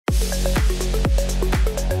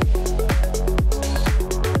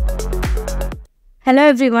Hello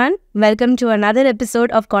everyone, welcome to another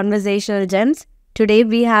episode of Conversational Gems. Today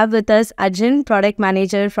we have with us Ajin, Product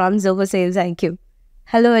Manager from Zoho SalesIQ.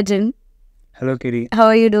 Hello Ajin. Hello, Kitty. How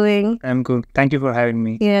are you doing? I'm good. Thank you for having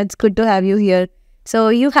me. Yeah, it's good to have you here. So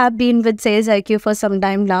you have been with SalesIQ for some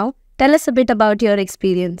time now. Tell us a bit about your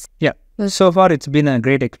experience. Yeah. So far, it's been a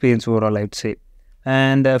great experience overall, I'd say.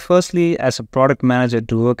 And firstly, as a product manager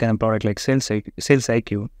to work in a product like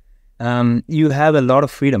SalesIQ, you have a lot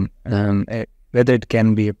of freedom. Whether it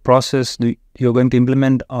can be a process you're going to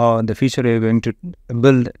implement or the feature you're going to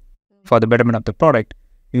build for the betterment of the product,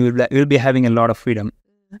 you'll be having a lot of freedom.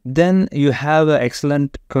 Then you have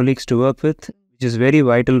excellent colleagues to work with, which is very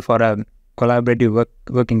vital for a collaborative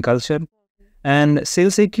working culture. And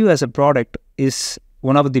SalesIQ as a product is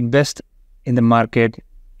one of the best in the market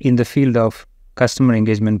in the field of customer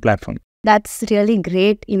engagement platform. That's really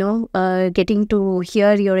great, getting to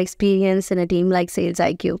hear your experience in a team like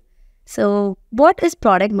SalesIQ. So what is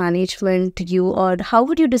product management to you, or how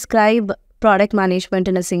would you describe product management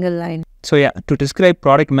in a single line? So yeah, to describe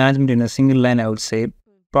product management in a single line, I would say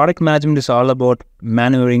product management is all about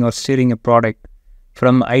maneuvering or steering a product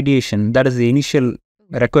from ideation, that is the initial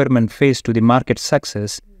requirement phase, to the market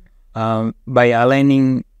success by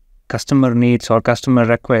aligning customer needs or customer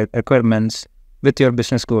requirements with your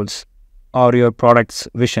business goals or your product's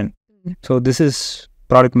vision. So this is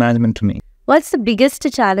product management to me. What's the biggest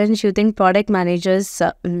challenge you think product managers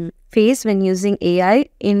face when using AI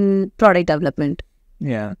in product development?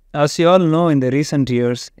 Yeah, as you all know, in the recent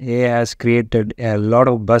years, AI has created a lot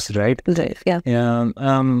of buzz, right? Right, yeah.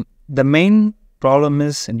 The main problem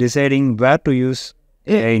is deciding where to use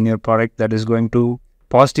AI in your product that is going to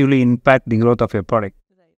positively impact the growth of your product.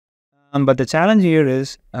 But the challenge here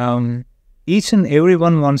is each and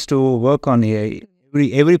everyone wants to work on AI.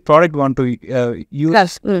 Every product want to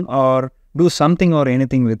use or do something or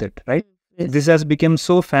anything with it, right? Yes. This has become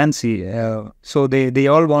so fancy. So they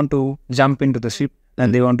all want to jump into the ship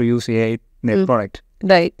and they want to use AI in their product.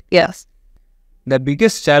 Right, yes. The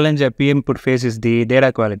biggest challenge a PM could face is the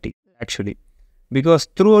data quality, actually. Because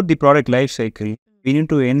throughout the product lifecycle, we need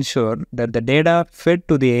to ensure that the data fed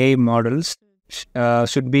to the AI models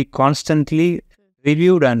should be constantly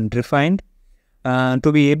reviewed and refined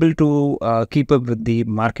to be able to keep up with the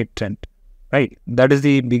market trend, right? That is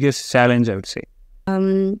the biggest challenge, I would say.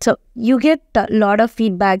 So you get a lot of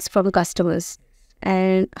feedbacks from customers.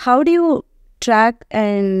 And how do you track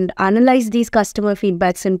and analyze these customer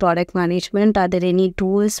feedbacks in product management? Are there any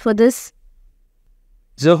tools for this?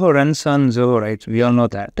 Zoho runs on Zoho, right? We all know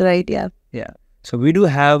that. Right, yeah. Yeah. So we do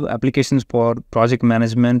have applications for project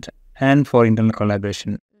management and for internal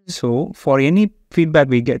collaboration. So for any feedback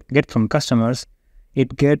we get from customers,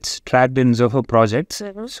 it gets tracked in Zoho projects.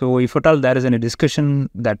 So if at all there is any discussion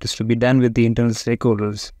that is to be done with the internal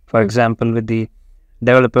stakeholders, for example, with the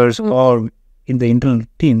developers or in the internal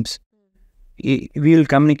teams, we will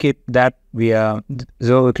communicate that via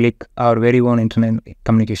Zoho Click, our very own internal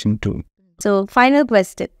communication tool. So final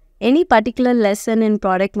question, any particular lesson in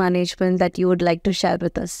product management that you would like to share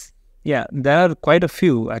with us? Yeah, there are quite a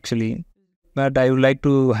few actually, but I would like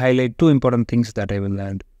to highlight two important things that I will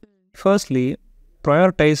learn. Firstly,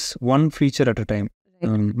 prioritize one feature at a time.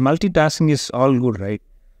 Multitasking is all good, right?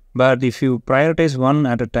 But if you prioritize one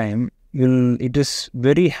at a time, it is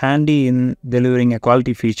very handy in delivering a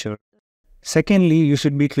quality feature. Secondly, you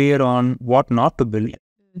should be clear on what not to build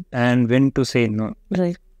and when to say no.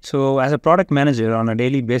 Right. So as a product manager on a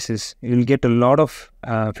daily basis, you'll get a lot of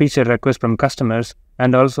feature requests from customers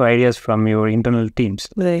and also ideas from your internal teams.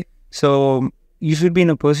 Right. So you should be in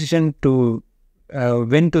a position to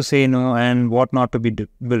when to say no and what not to be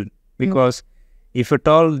built. Because if at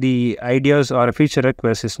all the ideas or a feature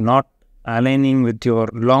request is not aligning with your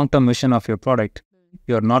long-term vision of your product,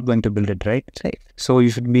 you're not going to build it, right? Right. So you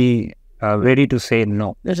should be ready to say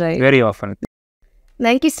no very often.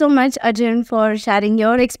 Thank you so much, Ajin, for sharing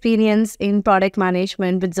your experience in product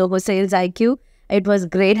management with Zoho SalesIQ. It was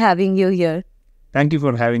great having you here. Thank you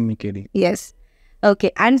for having me, Katie. Yes.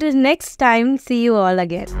 Okay. Until next time, see you all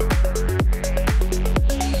again.